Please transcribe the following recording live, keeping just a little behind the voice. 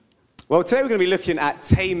Well, today we're going to be looking at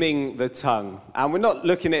taming the tongue. And we're not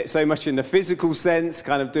looking at it so much in the physical sense,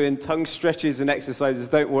 kind of doing tongue stretches and exercises,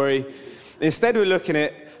 don't worry. Instead, we're looking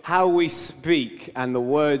at how we speak and the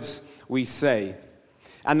words we say.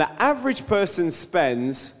 And the average person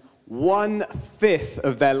spends 1/5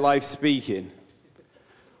 of their life speaking.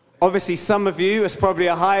 Obviously, some of you, it's probably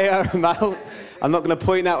a higher amount. I'm not going to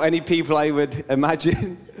point out any people I would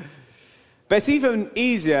imagine. But it's even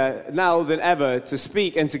easier now than ever to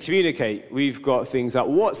speak and to communicate. We've got things like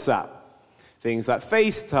WhatsApp, things like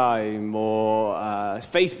FaceTime or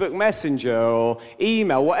Facebook Messenger or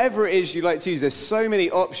email, whatever it is you like to use. There's so many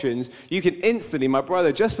options. You can instantly, my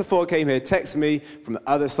brother, just before I came here, text me from the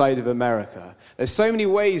other side of America. There's so many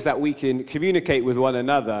ways that we can communicate with one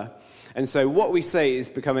another. And so what we say is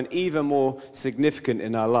becoming even more significant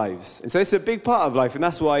in our lives. And so it's a big part of life, and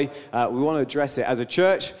that's why we want to address it as a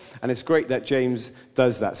church, and it's great that James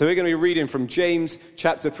does that. So we're going to be reading from James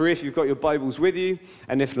chapter 3, if you've got your Bibles with you,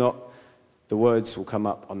 and if not, the words will come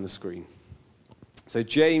up on the screen. So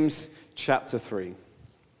James chapter 3,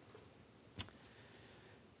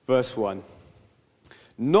 verse 1.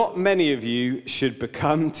 Not many of you should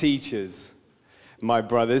become teachers, my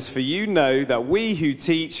brothers, for you know that we who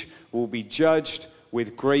teach will be judged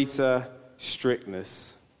with greater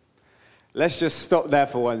strictness. Let's just stop there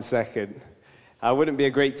for 1 second. I wouldn't be a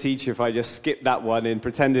great teacher if I just skipped that one and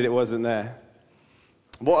pretended it wasn't there.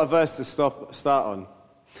 What a verse to start on.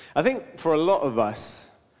 I think for a lot of us,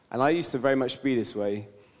 and I used to very much be this way,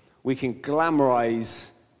 we can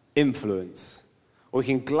glamorize influence, or we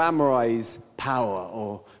can glamorize power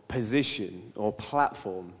or position or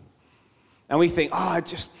platform. And we think,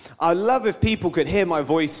 I'd love if people could hear my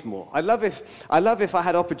voice more. I'd love if I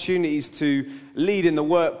had opportunities to lead in the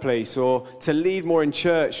workplace or to lead more in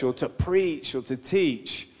church or to preach or to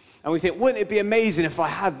teach. And we think, wouldn't it be amazing if I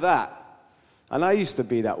had that? And I used to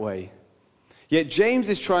be that way. Yet James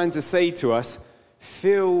is trying to say to us,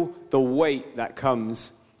 feel the weight that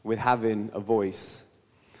comes with having a voice.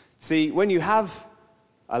 See, when you have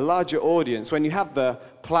a larger audience, when you have the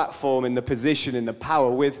platform and the position and the power,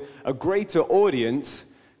 with a greater audience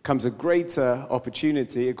comes a greater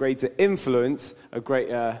opportunity, a greater influence, a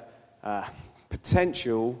greater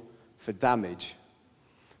potential for damage.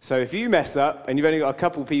 So if you mess up and you've only got a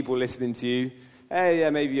couple people listening to you,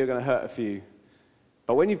 maybe you're going to hurt a few.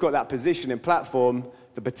 But when you've got that position and platform,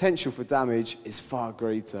 the potential for damage is far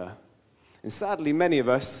greater. And sadly, many of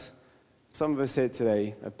us, some of us here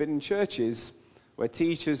today, have been in churches where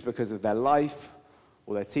teachers, because of their life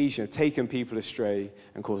or their teaching, have taken people astray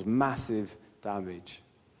and caused massive damage.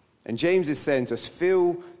 And James is saying to us,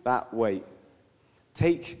 feel that weight.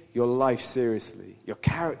 Take your life seriously, your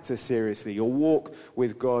character seriously, your walk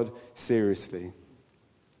with God seriously.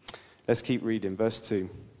 Let's keep reading, verse 2.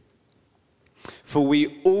 For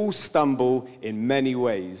we all stumble in many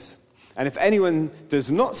ways. And if anyone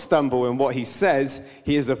does not stumble in what he says,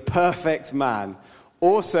 he is a perfect man,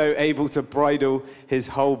 also able to bridle his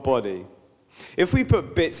whole body. If we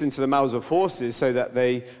put bits into the mouths of horses so that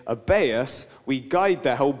they obey us, we guide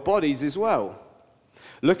their whole bodies as well.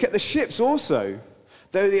 Look at the ships also.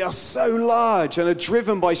 Though they are so large and are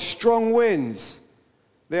driven by strong winds,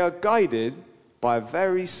 they are guided by a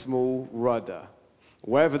very small rudder,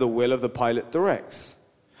 wherever the will of the pilot directs.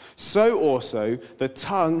 So also the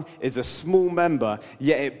tongue is a small member,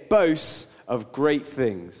 yet it boasts of great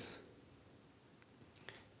things.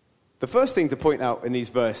 The first thing to point out in these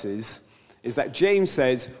verses is that James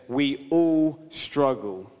says we all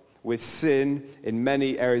struggle with sin in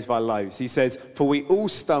many areas of our lives. He says, for we all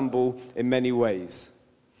stumble in many ways.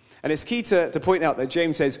 And it's key to point out that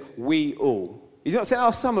James says we all. He's not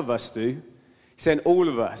saying, some of us do. He's saying all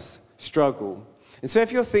of us struggle. And so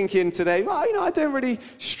if you're thinking today, I don't really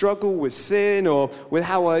struggle with sin or with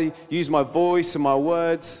how I use my voice and my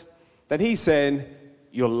words, then he's saying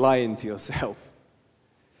you're lying to yourself.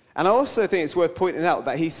 And I also think it's worth pointing out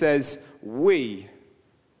that he says, we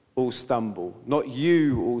all stumble, not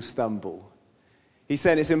you all stumble. He's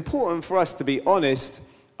saying it's important for us to be honest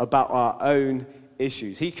about our own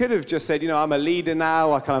issues. He could have just said, I'm a leader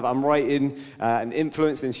now, I'm writing and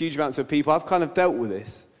influencing huge amounts of people. I've kind of dealt with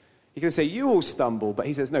this. He could say, you all stumble, but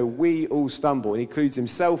he says, no, we all stumble. And he includes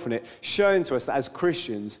himself in it, showing to us that as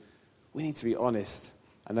Christians, we need to be honest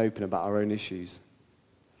and open about our own issues.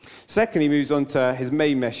 Second, he moves on to his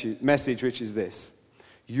main message, which is this.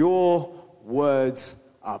 Your words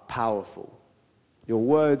are powerful. Your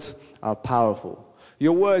words are powerful.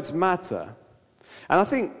 Your words matter. And I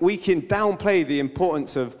think we can downplay the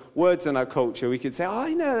importance of words in our culture. We could say,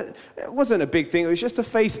 it wasn't a big thing. It was just a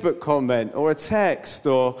Facebook comment or a text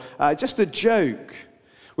or just a joke.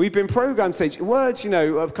 We've been programmed to say, words,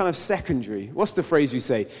 are kind of secondary. What's the phrase we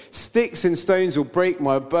say? Sticks and stones will break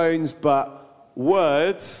my bones, but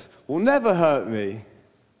words will never hurt me.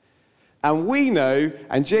 And we know,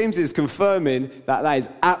 and James is confirming, that is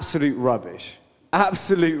absolute rubbish.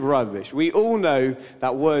 Absolute rubbish. We all know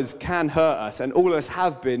that words can hurt us, and all of us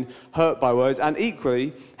have been hurt by words and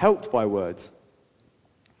equally helped by words.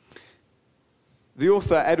 The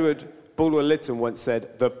author Edward Bulwer-Lytton once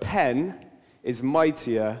said, "The pen is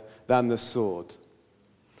mightier than the sword."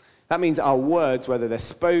 That means our words, whether they're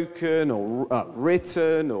spoken or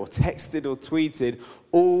written or texted or tweeted,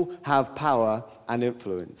 all have power and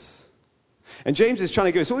influence. And James is trying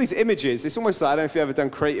to give us all these images. It's almost like, I don't know if you've ever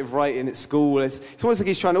done creative writing at school. It's almost like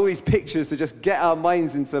he's trying all these pictures to just get our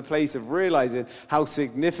minds into the place of realizing how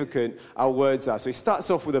significant our words are. So he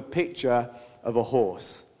starts off with a picture of a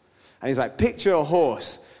horse. And he's like, picture a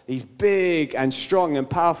horse. These big and strong and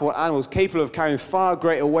powerful animals capable of carrying far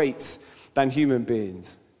greater weights than human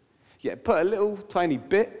beings. Yet put a little tiny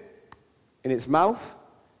bit in its mouth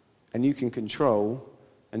and you can control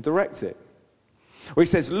and direct it. Or he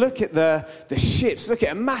says, look at the ships. Look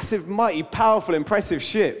at a massive, mighty, powerful, impressive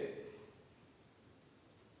ship.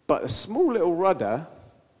 But a small little rudder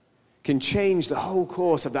can change the whole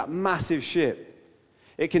course of that massive ship.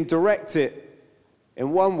 It can direct it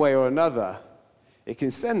in one way or another. It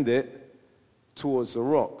can send it towards the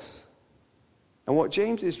rocks. And what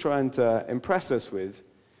James is trying to impress us with,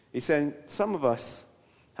 he's saying some of us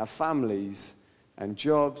have families and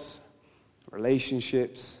jobs,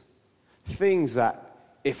 relationships, things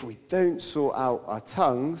that if we don't sort out our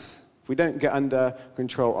tongues, if we don't get under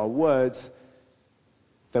control our words,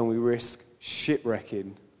 then we risk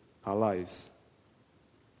shipwrecking our lives.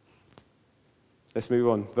 Let's move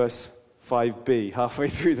on. Verse 5b, halfway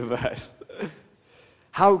through the verse.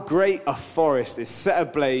 How great a forest is set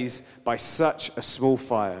ablaze by such a small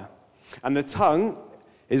fire. And the tongue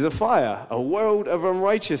is a fire, a world of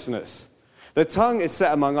unrighteousness. The tongue is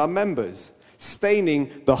set among our members,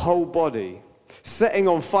 staining the whole body, setting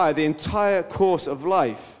on fire the entire course of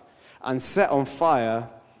life, and set on fire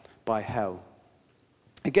by hell.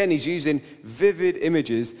 Again, he's using vivid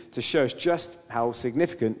images to show us just how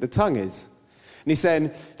significant the tongue is. And he's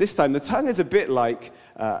saying, this time, the tongue is a bit like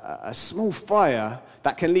a small fire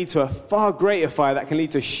that can lead to a far greater fire that can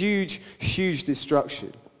lead to huge, huge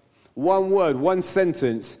destruction. One word, one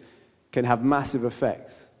sentence can have massive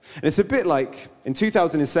effects. And it's a bit like, in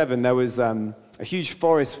 2007, there was a huge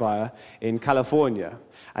forest fire in California.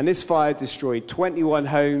 And this fire destroyed 21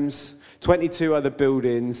 homes, 22 other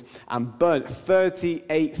buildings, and burnt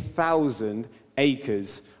 38,000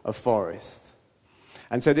 acres of forest.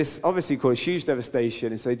 And so this obviously caused huge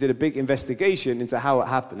devastation, and so they did a big investigation into how it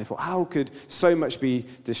happened. They thought, how could so much be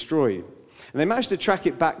destroyed? And they managed to track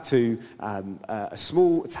it back to a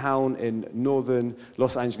small town in northern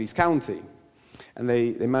Los Angeles County. And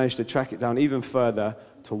they managed to track it down even further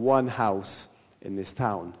to one house in this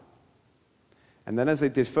town. And then as they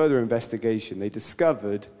did further investigation, they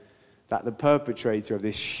discovered that the perpetrator of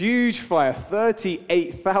this huge fire,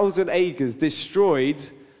 38,000 acres destroyed,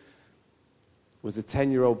 was a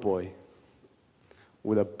 10-year-old boy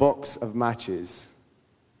with a box of matches.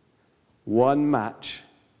 One match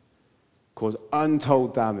caused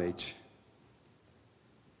untold damage.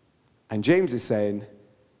 And James is saying,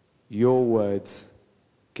 your words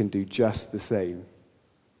can do just the same.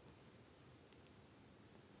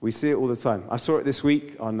 We see it all the time. I saw it this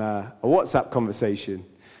week on a WhatsApp conversation.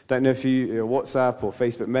 Don't know if you're a WhatsApp or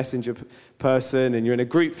Facebook Messenger person and you're in a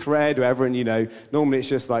group thread where everyone, normally it's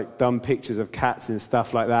just like dumb pictures of cats and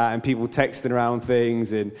stuff like that and people texting around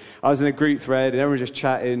things. And I was in a group thread and everyone was just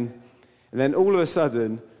chatting. And then all of a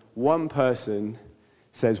sudden, one person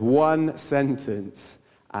says one sentence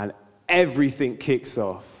and everything kicks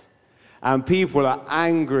off. And people are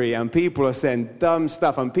angry, and people are saying dumb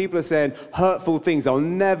stuff, and people are saying hurtful things they'll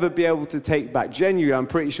never be able to take back. Genuinely, I'm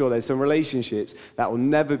pretty sure there's some relationships that will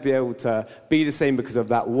never be able to be the same because of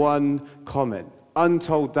that one comment.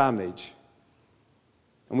 Untold damage.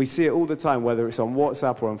 And we see it all the time, whether it's on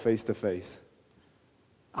WhatsApp or on face-to-face.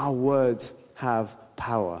 Our words have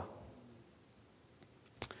power.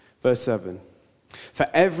 Verse 7. For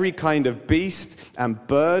every kind of beast and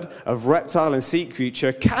bird, of reptile and sea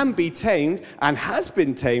creature can be tamed and has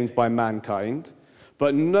been tamed by mankind,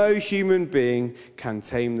 but no human being can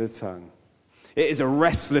tame the tongue. It is a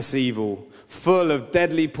restless evil, full of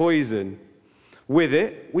deadly poison. With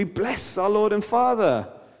it, we bless our Lord and Father,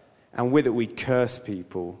 and with it we curse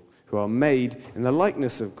people who are made in the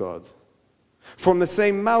likeness of God. From the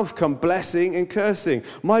same mouth come blessing and cursing.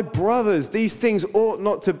 My brothers, these things ought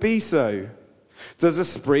not to be so. Does a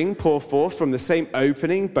spring pour forth from the same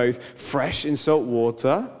opening both fresh and salt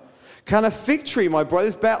water? Can a fig tree, my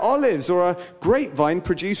brothers, bear olives, or a grapevine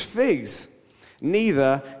produce figs?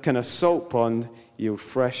 Neither can a salt pond yield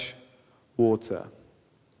fresh water.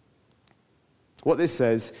 What this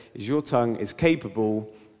says is your tongue is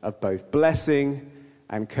capable of both blessing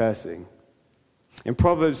and cursing. In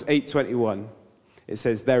Proverbs 8:21, it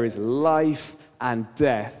says, there is life and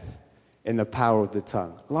death in the power of the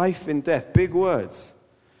tongue. Life and death, big words.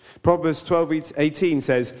 Proverbs 12:18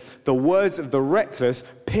 says, the words of the reckless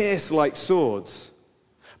pierce like swords,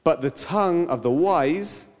 but the tongue of the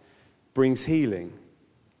wise brings healing.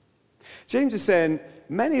 James is saying,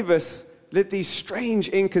 many of us live these strange,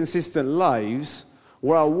 inconsistent lives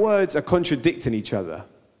where our words are contradicting each other.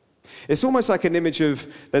 It's almost like an image of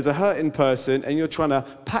there's a hurting person and you're trying to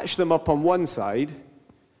patch them up on one side,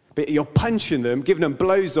 but you're punching them, giving them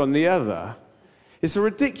blows on the other. It's a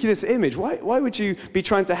ridiculous image. Why would you be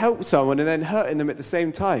trying to help someone and then hurting them at the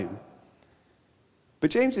same time?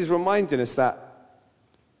 But James is reminding us that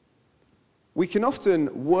we can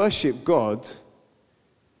often worship God,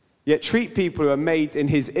 yet treat people who are made in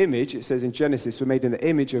his image, it says in Genesis, we're made in the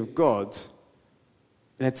image of God,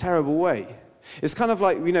 in a terrible way. It's kind of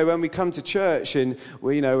like, when we come to church and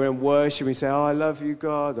we're in worship, we say, oh, I love you,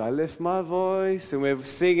 God. I lift my voice. And we're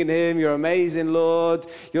singing him, you're amazing, Lord.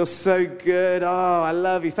 You're so good. Oh, I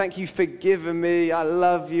love you. Thank you for giving me. I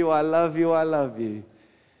love you, I love you, I love you.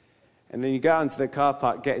 And then you go out into the car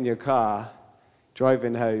park, get in your car,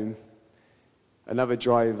 driving home. Another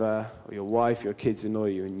driver or your wife, your kids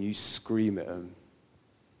annoy you, and you scream at them.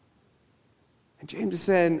 And James is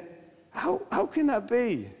saying, how can that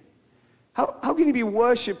be? How can you be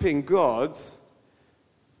worshiping God,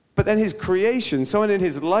 but then his creation, someone in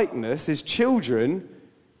his likeness, his children,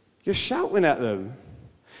 you're shouting at them?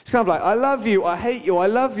 It's kind of like, I love you, I hate you, I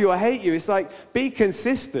love you, I hate you. It's like, be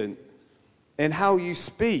consistent in how you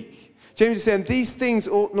speak. James is saying these things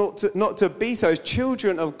ought not to be so. As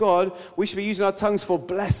children of God, we should be using our tongues for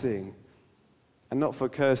blessing and not for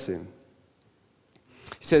cursing.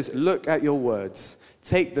 He says, look at your words.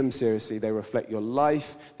 Take them seriously. They reflect your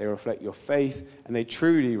life, they reflect your faith, and they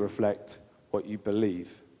truly reflect what you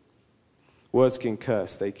believe. Words can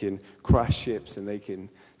curse, they can crash ships, and they can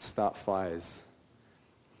start fires.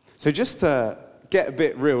 So just to get a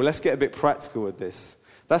bit real, let's get a bit practical with this.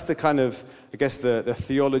 That's the kind of, the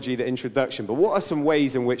theology, the introduction. But what are some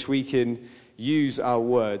ways in which we can use our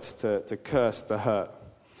words to curse, to hurt?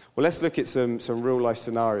 Well, let's look at some real-life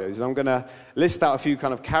scenarios. And I'm going to list out a few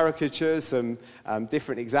kind of caricatures, some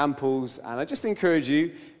different examples. And I just encourage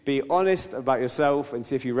you, be honest about yourself and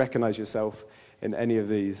see if you recognize yourself in any of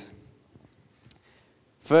these.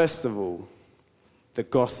 First of all, the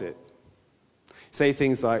gossip. Say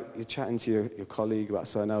things like, you're chatting to your colleague about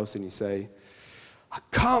someone else, and you say, I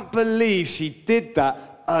can't believe she did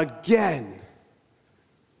that again.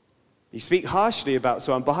 You speak harshly about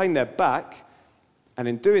someone behind their back, and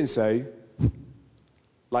in doing so,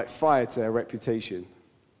 light fire to their reputation.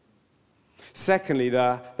 Secondly,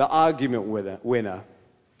 the argument winner.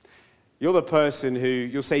 You're the person who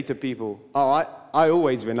you'll say to people, oh, I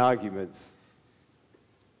always win arguments.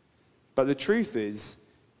 But the truth is,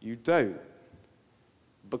 you don't.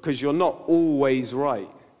 Because you're not always right.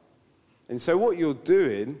 And so what you're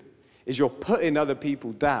doing is you're putting other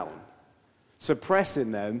people down,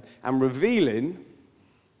 suppressing them, and revealing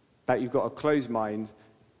that you've got a closed mind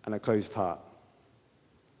and a closed heart.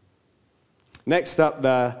 Next up,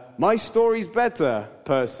 the my story's better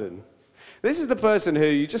person. This is the person who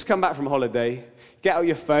you just come back from holiday, get out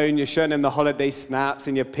your phone, you're showing them the holiday snaps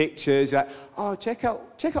and your pictures. You're like, oh, check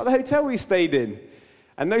out the hotel we stayed in.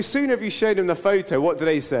 And no sooner have you showed them the photo, what do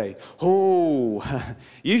they say? Oh,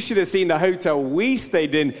 you should have seen the hotel we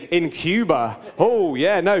stayed in Cuba. Oh,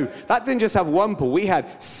 yeah, no, that didn't just have one pool. We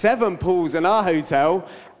had 7 pools in our hotel,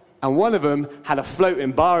 and one of them had a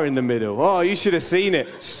floating bar in the middle. Oh, you should have seen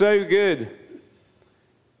it. So good.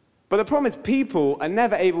 But the problem is people are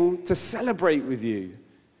never able to celebrate with you.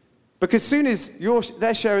 Because as soon as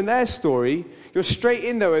they're sharing their story, you're straight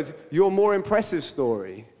in there with your more impressive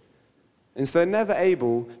story. And so they're never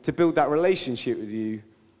able to build that relationship with you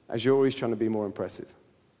as you're always trying to be more impressive.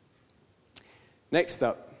 Next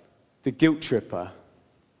up, the guilt tripper.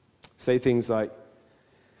 Say things like,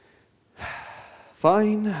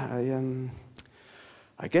 fine, I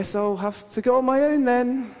guess I'll have to go on my own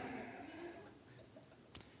then.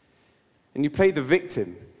 And you play the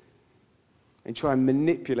victim and try and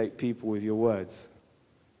manipulate people with your words.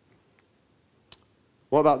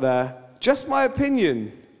 What about the just my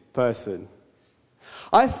opinion person?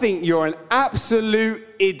 I think you're an absolute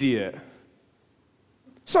idiot.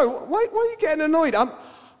 So, why are you getting annoyed?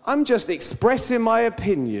 I'm just expressing my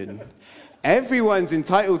opinion. Everyone's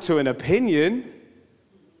entitled to an opinion.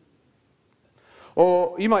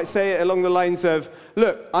 Or you might say it along the lines of,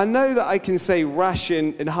 look, I know that I can say rash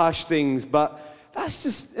and harsh things, but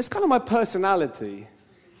it's kind of my personality.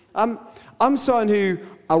 I'm someone who,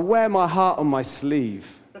 I wear my heart on my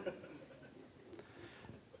sleeve.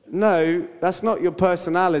 No, that's not your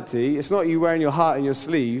personality. It's not you wearing your heart on your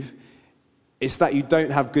sleeve. It's that you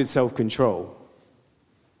don't have good self-control.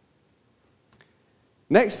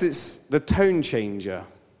 Next, it's the tone changer.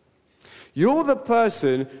 You're the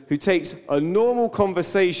person who takes a normal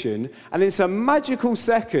conversation and it's a magical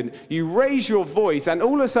second, you raise your voice and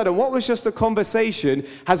all of a sudden what was just a conversation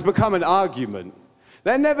has become an argument.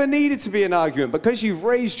 There never needed to be an argument. Because you've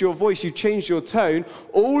raised your voice, you've changed your tone,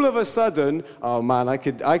 all of a sudden, oh man, I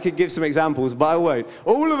could give some examples, but I won't.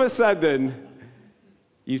 All of a sudden,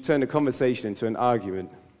 you've turned a conversation into an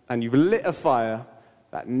argument and you've lit a fire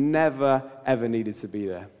that never, ever needed to be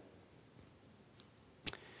there.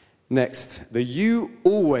 Next, the you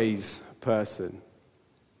always person.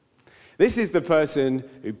 This is the person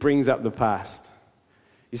who brings up the past.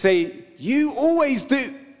 You say, you always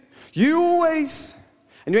do. You always.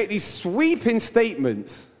 And you make these sweeping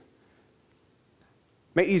statements.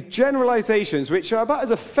 Make these generalizations which are about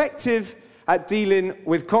as effective at dealing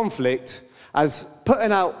with conflict as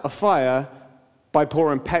putting out a fire by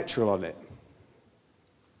pouring petrol on it.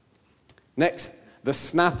 Next, the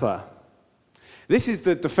snapper. This is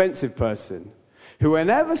the defensive person who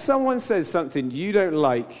whenever someone says something you don't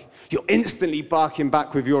like, you're instantly barking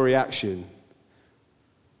back with your reaction.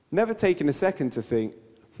 Never taking a second to think,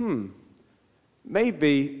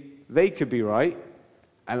 maybe they could be right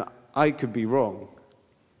and I could be wrong.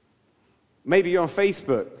 Maybe you're on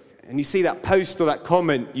Facebook and you see that post or that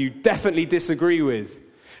comment you definitely disagree with.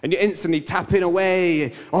 And you're instantly tapping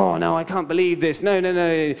away. Oh, no, I can't believe this. No.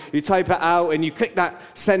 You type it out and you click that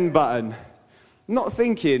send button. Not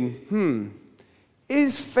thinking,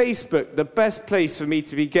 is Facebook the best place for me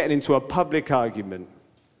to be getting into a public argument?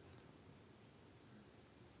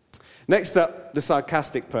 Next up, the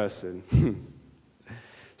sarcastic person.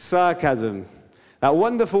 Sarcasm, that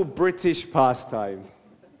wonderful British pastime.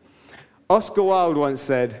 Oscar Wilde once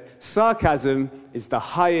said, sarcasm is the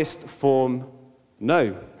highest form.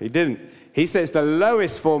 No, he didn't. He said it's the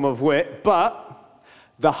lowest form of wit, but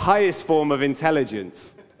the highest form of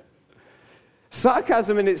intelligence.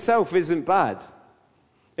 Sarcasm in itself isn't bad.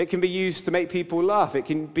 It can be used to make people laugh. It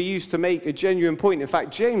can be used to make a genuine point. In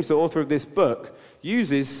fact, James, the author of this book,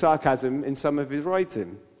 uses sarcasm in some of his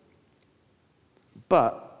writing.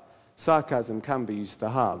 But sarcasm can be used to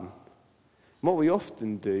harm. And what we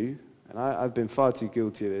often do, and I've been far too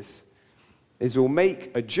guilty of this, is we'll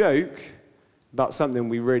make a joke about something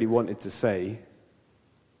we really wanted to say,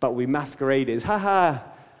 but we masquerade it as,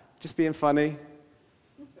 just being funny.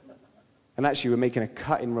 And actually, we're making a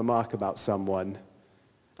cutting remark about someone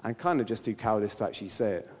and kind of just too cowardice to actually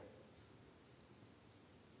say it.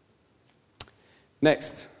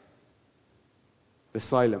 Next, the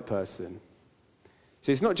silent person.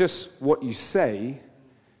 See, it's not just what you say,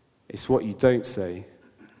 it's what you don't say.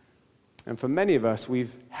 And for many of us,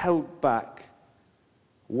 we've held back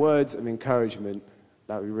words of encouragement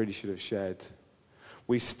that we really should have shared.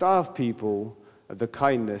 We starve people of the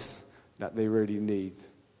kindness that they really need.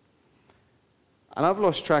 And I've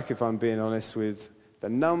lost track, if I'm being honest, with the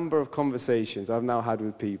number of conversations I've now had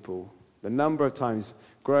with people, the number of times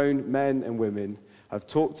grown men and women have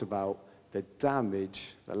talked about the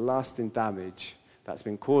damage, the lasting damage that's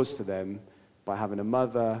been caused to them by having a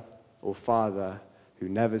mother or father who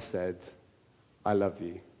never said, I love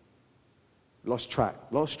you. Lost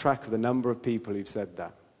track of the number of people who've said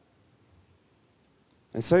that.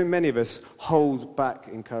 And so many of us hold back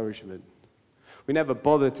encouragement. We never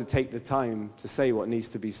bother to take the time to say what needs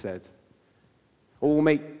to be said. Or we'll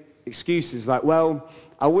make excuses like, well,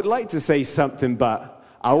 I would like to say something, but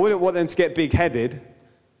I wouldn't want them to get big-headed.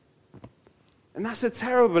 And that's a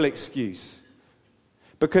terrible excuse.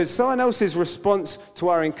 Because someone else's response to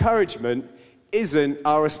our encouragement isn't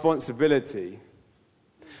our responsibility.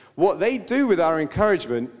 What they do with our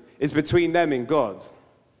encouragement is between them and God.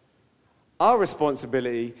 Our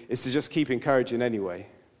responsibility is to just keep encouraging anyway.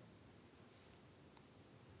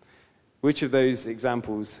 Which of those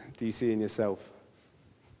examples do you see in yourself?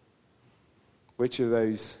 Which of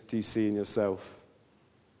those do you see in yourself?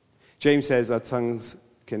 James says our tongues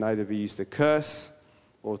can either be used to curse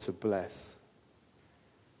or to bless.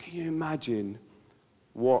 Can you imagine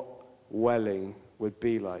what Welling would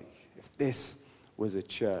be like if this was a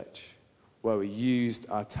church where we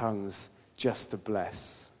used our tongues just to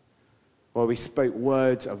bless? where we spoke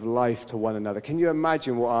words of life to one another. Can you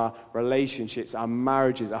imagine what our relationships, our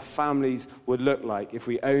marriages, our families would look like if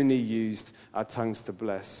we only used our tongues to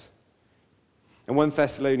bless? In 1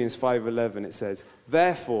 Thessalonians 5:11 it says,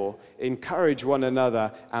 "Therefore, encourage one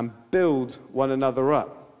another and build one another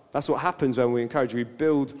up." That's what happens when we encourage. We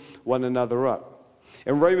build one another up.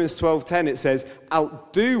 In Romans 12:10 it says,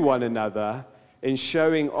 "Outdo one another in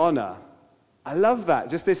showing honor." I love that.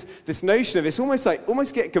 Just this notion of it's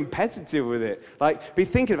almost get competitive with it. Like be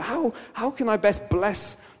thinking of how can I best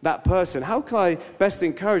bless that person? How can I best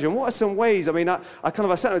encourage them? What are some ways? I mean, I sent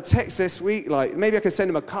him a text this week. Like maybe I could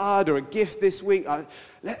send him a card or a gift this week.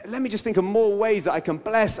 Let me just think of more ways that I can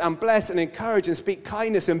bless and encourage and speak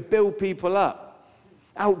kindness and build people up.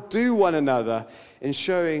 Outdo one another in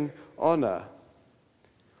showing honor.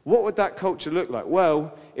 What would that culture look like?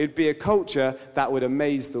 Well, it'd be a culture that would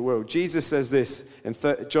amaze the world. Jesus says this in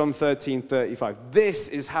John 13:35. "This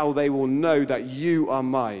is how they will know that you are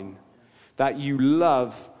mine, that you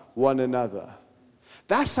love one another."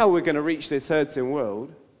 That's how we're going to reach this hurting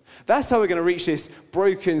world. That's how we're going to reach this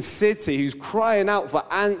broken city who's crying out for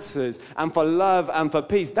answers and for love and for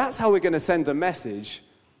peace. That's how we're going to send a message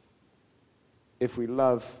if we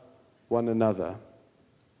love one another.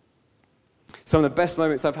 Some of the best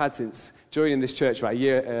moments I've had since joining this church about a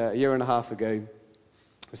year and a half ago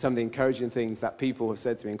were some of the encouraging things that people have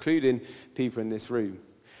said to me, including people in this room.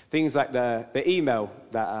 Things like the email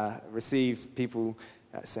that I received, people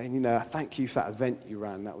saying, "Thank you for that event you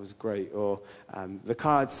ran, that was great." Or the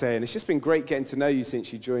card saying, "It's just been great getting to know you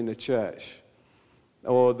since you joined the church."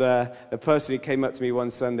 Or the person who came up to me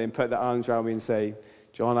one Sunday and put their arms around me and say,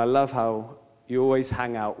 "John, I love how you always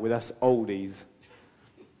hang out with us oldies."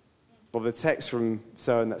 Or the text from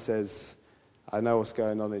someone that says, "I know what's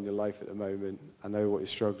going on in your life at the moment. I know what you're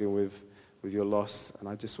struggling with your loss, and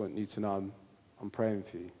I just want you to know I'm praying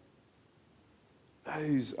for you."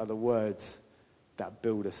 Those are the words that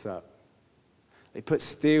build us up. They put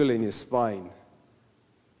steel in your spine.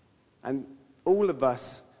 And all of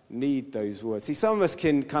us need those words. See, some of us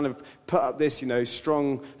can kind of put up this,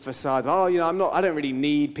 strong facade. I don't really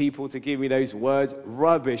need people to give me those words.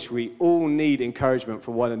 Rubbish. We all need encouragement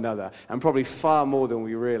from one another, and probably far more than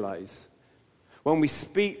we realize. When we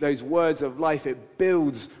speak those words of life, it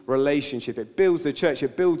builds relationship. It builds the church.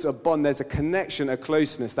 It builds a bond. There's a connection, a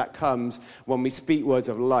closeness that comes when we speak words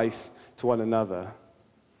of life to one another.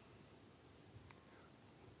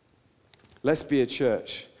 Let's be a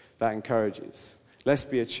church that encourages. Let's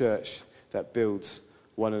be a church that builds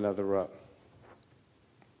one another up.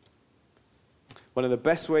 One of the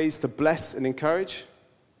best ways to bless and encourage?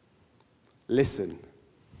 Listen.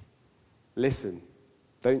 Listen.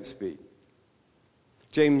 Don't speak.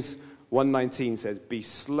 James 1:19 says, "Be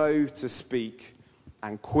slow to speak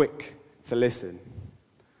and quick to listen."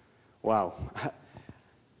 Wow.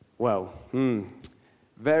 Well,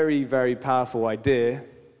 very, very powerful idea,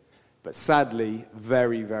 but sadly,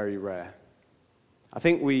 very, very rare. I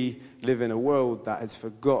think we live in a world that has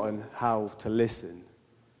forgotten how to listen.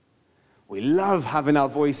 We love having our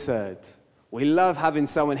voice heard. We love having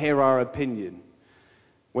someone hear our opinion.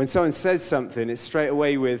 When someone says something, it's straight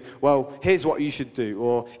away with, "Well, here's what you should do,"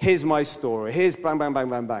 or "Here's my story," here's bang, bang, bang,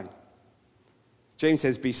 bang, bang. James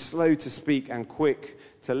says, "Be slow to speak and quick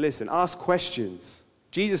to listen." Ask questions.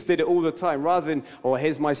 Jesus did it all the time. Rather than,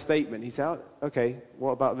 "Here's my statement," he said, "Okay,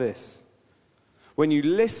 what about this?" When you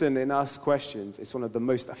listen and ask questions, it's one of the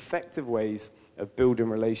most effective ways of building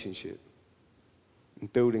relationship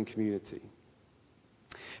and building community.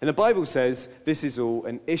 And the Bible says this is all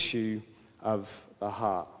an issue of the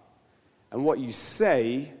heart. And what you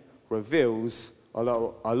say reveals a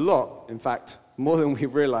lot, in fact, more than we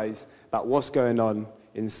realize, about what's going on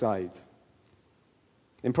inside.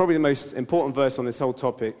 And probably the most important verse on this whole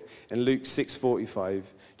topic, in Luke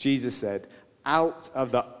 6:45, Jesus said, "Out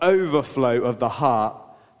of the overflow of the heart,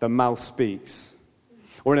 the mouth speaks."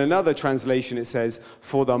 Or in another translation it says,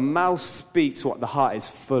 "For the mouth speaks what the heart is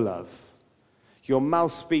full of." Your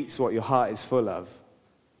mouth speaks what your heart is full of.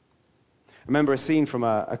 I remember a scene from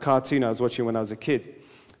a cartoon I was watching when I was a kid.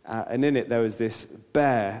 And in it there was this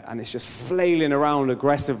bear, and it's just flailing around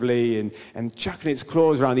aggressively and chucking its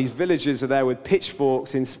claws around. These villagers are there with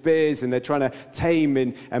pitchforks and spears, and they're trying to tame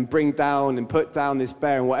and bring down and put down this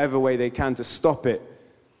bear in whatever way they can to stop it.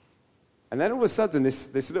 And then all of a sudden,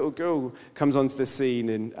 this little girl comes onto the scene,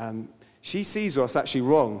 and she sees what's actually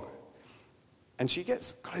wrong. And she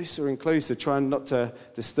gets closer and closer, trying not to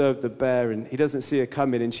disturb the bear, and he doesn't see her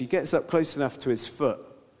coming, and she gets up close enough to his foot.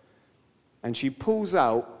 And she pulls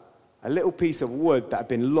out a little piece of wood that had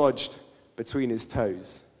been lodged between his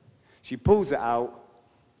toes. She pulls it out.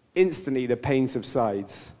 Instantly, the pain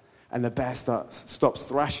subsides. and the bear stops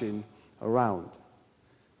thrashing around.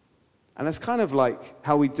 And that's kind of like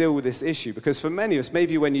how we deal with this issue, because for many of us,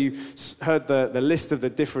 maybe when you heard the list of the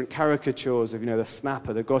different caricatures of, the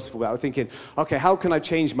snapper, the gospel, I was thinking, okay, how can I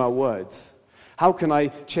change my words? How can I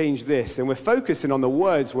change this? And we're focusing on the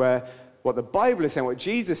words where what the Bible is saying, what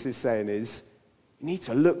Jesus is saying is, you need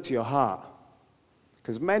to look to your heart.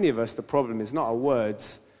 Because many of us, the problem is not our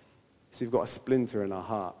words, so we've got a splinter in our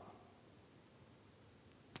heart.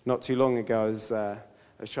 Not too long ago, I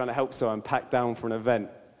was trying to help someone pack down for an event.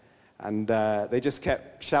 And they just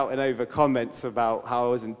kept shouting over comments about how I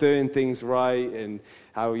wasn't doing things right and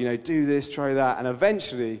how, do this, try that. And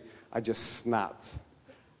eventually, I just snapped.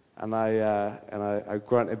 And I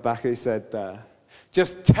grunted back and he said,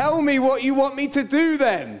 just tell me what you want me to do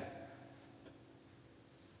then.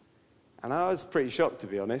 And I was pretty shocked, to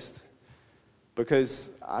be honest,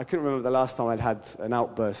 because I couldn't remember the last time I'd had an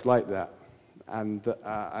outburst like that. And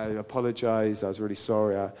I apologized. I was really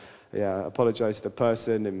sorry. I apologized to the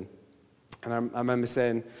person. And I remember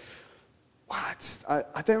saying, what?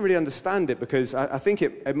 I don't really understand it, because I think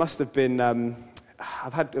it must have been,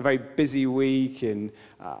 I've had a very busy week, and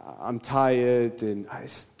I'm tired, and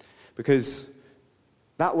because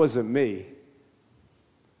that wasn't me.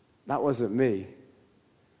 That wasn't me.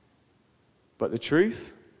 But the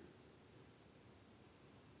truth,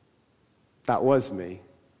 that was me.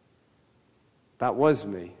 That was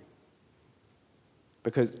me.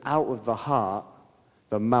 Because out of the heart,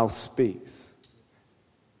 the mouth speaks.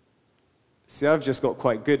 See, I've just got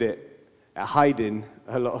quite good at hiding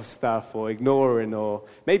a lot of stuff or ignoring, or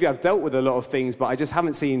maybe I've dealt with a lot of things, but I just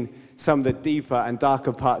haven't seen some of the deeper and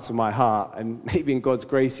darker parts of my heart. And maybe in God's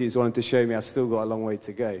grace, He's wanted to show me I've still got a long way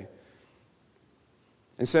to go.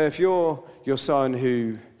 And so if you're someone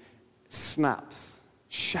who snaps,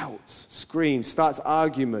 shouts, screams, starts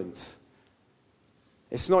arguments,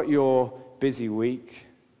 it's not your busy week.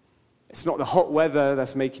 It's not the hot weather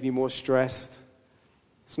that's making you more stressed.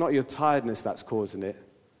 It's not your tiredness that's causing it.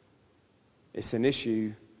 It's an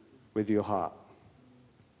issue with your heart.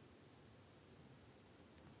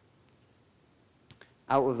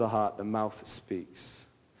 Out of the heart, the mouth speaks.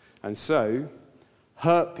 And so,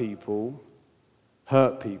 hurt people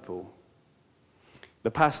hurt people.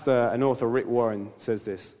 The pastor and author Rick Warren says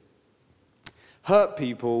this: hurt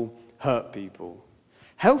people hurt people.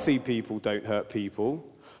 Healthy people don't hurt people.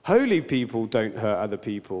 Holy people don't hurt other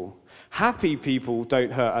people. Happy people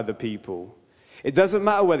don't hurt other people. It doesn't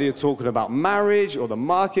matter whether you're talking about marriage or the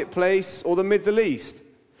marketplace or the Middle East.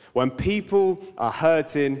 When people are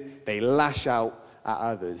hurting, they lash out at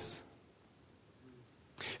others.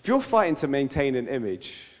 If you're fighting to maintain an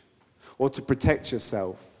image or to protect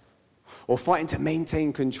yourself or fighting to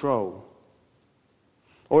maintain control,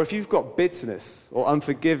 or if you've got bitterness or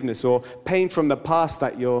unforgiveness or pain from the past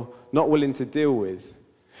that you're not willing to deal with,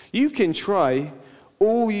 you can try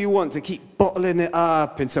all you want to keep bottling it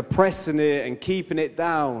up and suppressing it and keeping it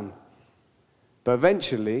down. But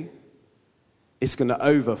eventually, it's going to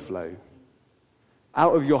overflow.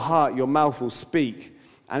 Out of your heart, your mouth will speak,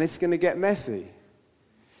 and it's going to get messy.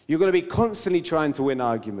 You're going to be constantly trying to win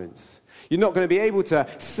arguments. You're not going to be able to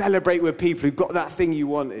celebrate with people who got that thing you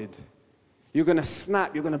wanted. You're going to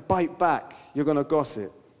snap, you're going to bite back, you're going to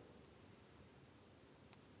gossip.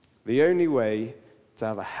 The only way to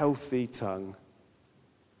have a healthy tongue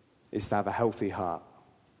is to have a healthy heart.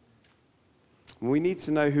 And we need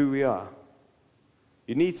to know who we are.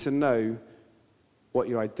 You need to know what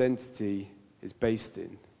your identity is based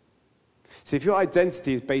in. See, if your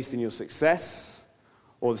identity is based in your success,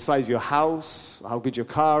 or the size of your house, or how good your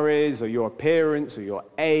car is, or your appearance, or your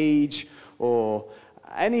age, or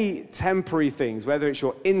any temporary things, whether it's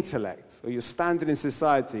your intellect or your standing in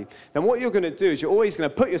society, then what you're going to do is you're always going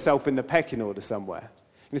to put yourself in the pecking order somewhere.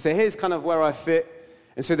 You say, here's kind of where I fit.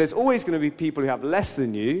 And so there's always going to be people who have less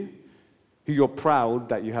than you, who you're proud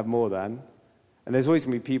that you have more than. And there's always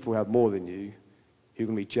going to be people who have more than you, who you're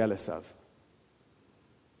going to be jealous of.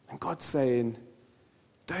 And God's saying,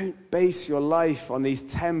 don't base your life on these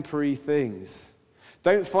temporary things.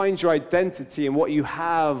 Don't find your identity in what you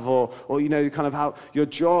have or kind of how your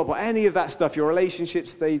job or any of that stuff, your relationship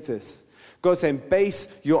status. God's saying, base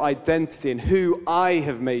your identity in who I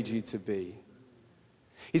have made you to be.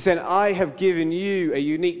 He's saying, I have given you a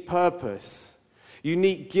unique purpose,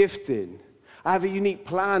 unique gifting. I have a unique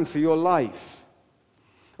plan for your life.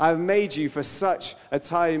 I have made you for such a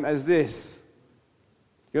time as this.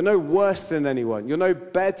 You're no worse than anyone. You're no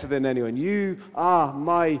better than anyone. You are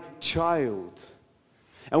my child.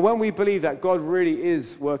 And when we believe that God really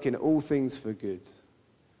is working all things for good,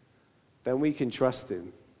 then we can trust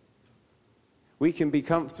Him. We can be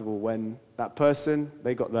comfortable when that person,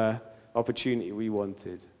 they got the opportunity we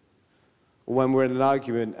wanted. Or when we're in an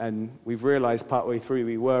argument and we've realized partway through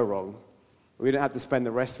we were wrong. We don't have to spend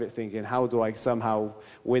the rest of it thinking, how do I somehow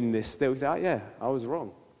win this still? We say, oh, yeah, I was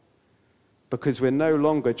wrong. Because we're no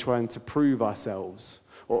longer trying to prove ourselves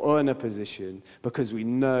or earn a position because we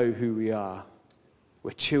know who we are.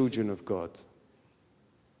 We're children of God.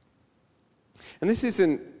 And this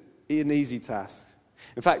isn't an easy task.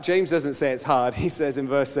 In fact, James doesn't say it's hard. He says in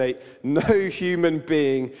verse 8, no human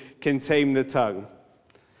being can tame the tongue.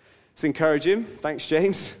 It's encouraging. Thanks,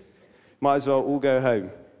 James. Might as well all go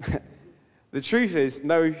home. The truth is,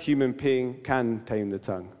 no human being can tame the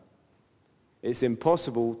tongue. It's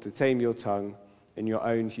impossible to tame your tongue in your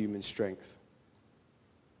own human strength.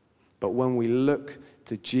 But when we look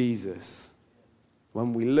to Jesus,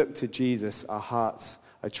 our hearts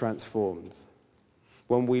are transformed.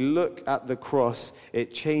 When we look at the cross,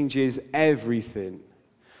 it changes everything.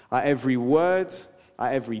 Our every word, our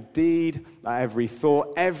every deed, our every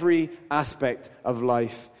thought, every aspect of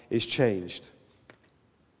life is changed.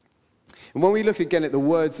 And when we look again at the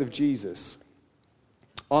words of Jesus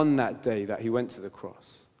on that day that he went to the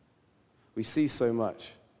cross, we see so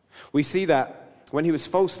much. We see that when he was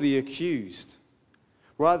falsely accused,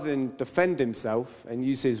 rather than defend himself and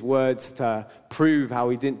use his words to prove how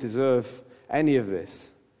he didn't deserve any of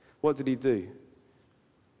this, what did he do?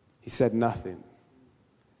 He said nothing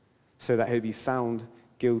so that he'd be found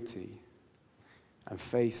guilty and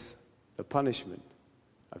face the punishment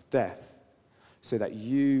of death so that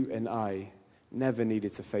you and I never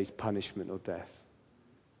needed to face punishment or death.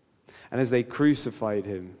 And as they crucified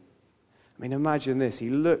him, I mean, imagine this. He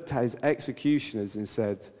looked at his executioners and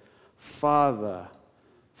said, Father,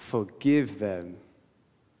 forgive them,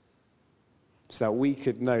 so that we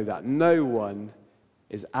could know that no one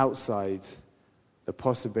is outside the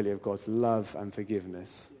possibility of God's love and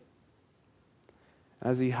forgiveness.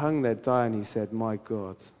 As he hung there dying, he said, my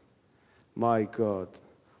God,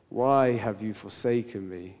 why have you forsaken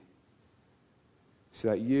me? So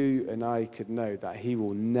that you and I could know that he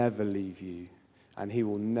will never leave you and he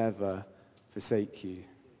will never forsake you.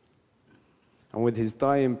 And with his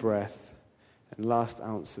dying breath and last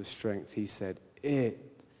ounce of strength, he said, it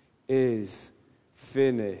is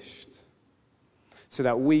finished. So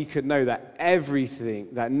that we could know that everything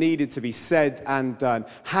that needed to be said and done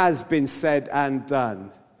has been said and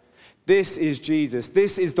done. This is Jesus.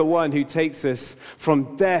 This is the one who takes us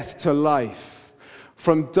from death to life,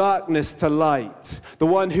 from darkness to light, the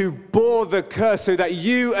one who bore the curse so that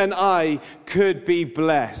you and I could be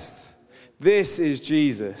blessed. This is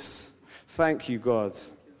Jesus. Thank you, God.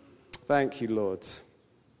 Thank you, Lord.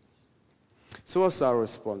 So what's our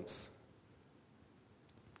response?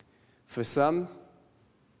 For some,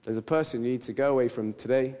 there's a person you need to go away from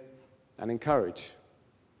today and encourage.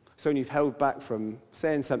 Someone you've held back from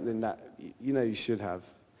saying something that you know you should have.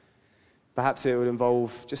 Perhaps it would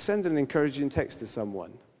involve just sending an encouraging text to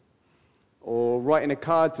someone, or writing a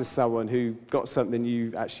card to someone who got something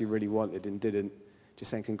you actually really wanted and didn't.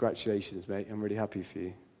 Just saying, congratulations, mate, I'm really happy for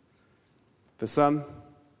you. For some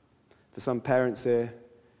parents here,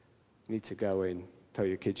 you need to go away and tell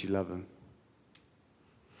your kids you love them.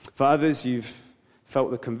 For others, you've felt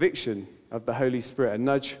the conviction of the Holy Spirit, a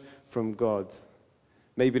nudge from God.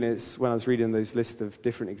 Maybe it's when I was reading those list of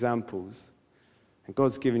different examples, and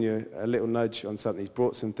God's given you a little nudge on something. He's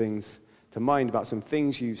brought some things to mind about some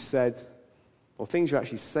things you've said, or things you're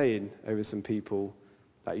actually saying over some people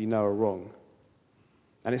that you know are wrong.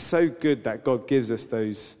 And it's so good that God gives us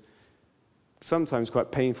those sometimes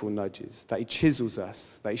quite painful nudges, that he chisels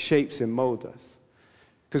us, that he shapes and molds us.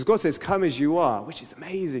 Because God says, come as you are, which is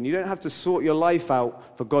amazing. You don't have to sort your life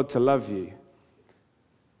out for God to love you.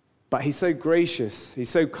 But he's so gracious, he's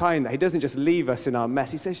so kind that he doesn't just leave us in our mess.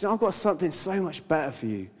 He says, I've got something so much better for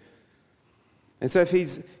you. And so if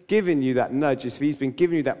he's given you that nudge, if he's been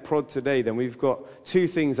giving you that prod today, then we've got two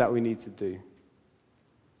things that we need to do.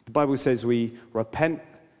 The Bible says we repent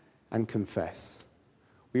and confess.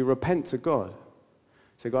 We repent to God.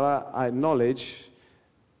 So God, I acknowledge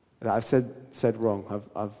that I've said wrong.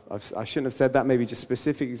 I shouldn't have said that. Maybe just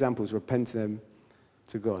specific examples, repenting them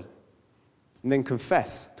to God. And then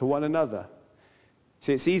confess to one another.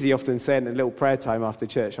 See, it's easy often saying a little prayer time after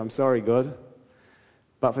church, I'm sorry, God.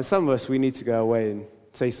 But for some of us, we need to go away and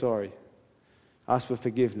say sorry. Ask for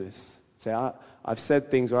forgiveness. Say, I've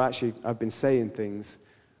said things, or actually I've been saying things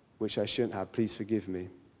which I shouldn't have. Please forgive me.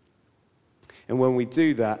 And when we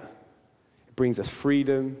do that, it brings us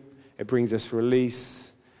freedom. It brings us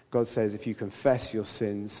release. God says, if you confess your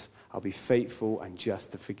sins, I'll be faithful and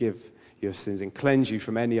just to forgive your sins and cleanse you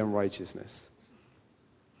from any unrighteousness.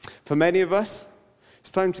 For many of us,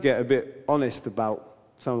 It's time to get a bit honest about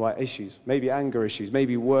some of our issues, maybe anger issues,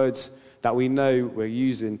 maybe words that we know we're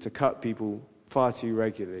using to cut people far too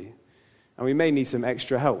regularly. And we may need some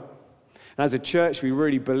extra help. And as a church, we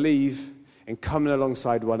really believe in coming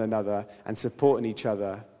alongside one another and supporting each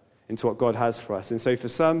other into what God has for us. And so for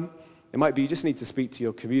some, it might be you just need to speak to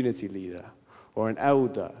your community leader or an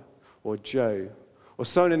elder or Joe or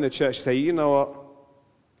someone in the church to say, you know what,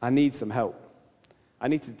 I need some help. I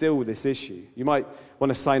need to deal with this issue. You might want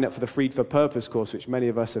to sign up for the Freed for Purpose course, which many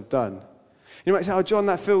of us have done. You might say, oh, John,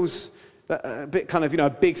 that feels a bit kind of, a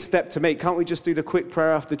big step to make. Can't we just do the quick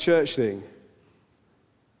prayer after church thing?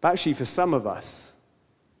 But actually, for some of us,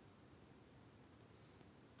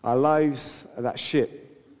 our lives are that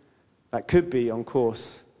ship that could be on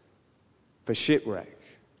course for shipwreck.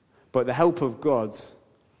 But the help of God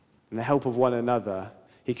and the help of one another,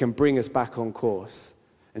 he can bring us back on course.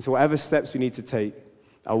 And so whatever steps we need to take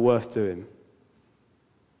are worth doing.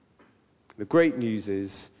 The great news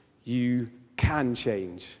is you can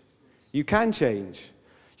change. You can change.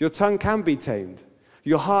 Your tongue can be tamed.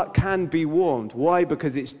 Your heart can be warmed. Why?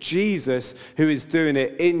 Because it's Jesus who is doing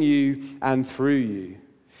it in you and through you.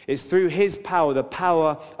 It's through his power, the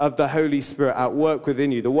power of the Holy Spirit at work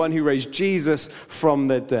within you, the one who raised Jesus from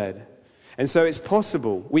the dead. And so it's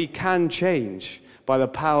possible. We can change by the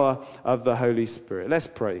power of the Holy Spirit. Let's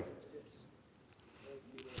pray.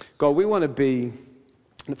 God, we want to be,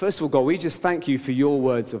 first of all, God, we just thank you for your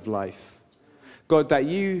words of life. God, that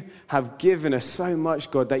you have given us so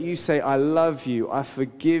much, God, that you say, I love you, I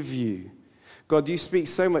forgive you. God, you speak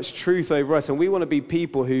so much truth over us, and we want to be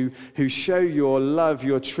people who show your love,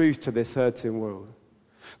 your truth to this hurting world.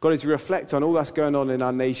 God, as we reflect on all that's going on in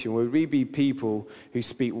our nation, would we be people who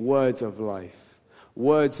speak words of life,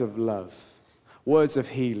 words of love, words of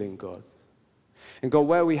healing, God. And God,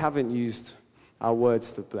 where we haven't used our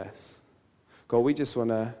words to bless, God, we just want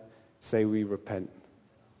to say we repent.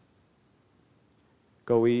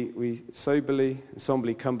 God, we soberly and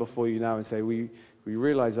somberly come before you now and say we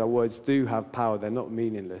realize our words do have power. They're not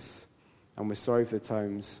meaningless. And we're sorry for the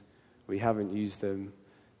times we haven't used them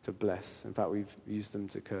to bless. In fact, we've used them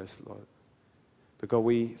to curse, Lord. But God,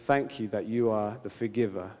 we thank you that you are the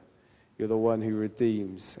forgiver. You're the one who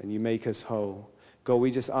redeems and you make us whole. God,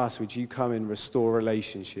 we just ask, would you come and restore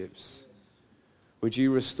relationships? Would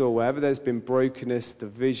you restore wherever there's been brokenness,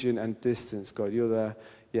 division, and distance, God? You're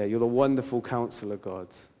the wonderful counselor, God,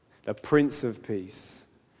 the Prince of Peace.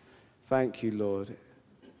 Thank you, Lord.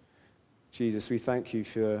 Jesus, we thank you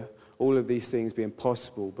for all of these things being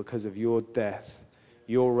possible because of your death,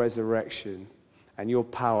 your resurrection, and your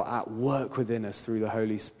power at work within us through the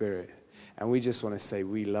Holy Spirit. And we just want to say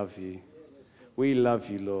we love you. We love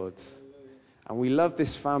you, Lord. And we love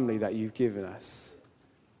this family that you've given us,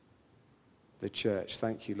 the church.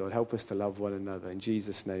 Thank you, Lord. Help us to love one another. In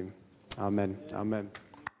Jesus' name, amen. Amen.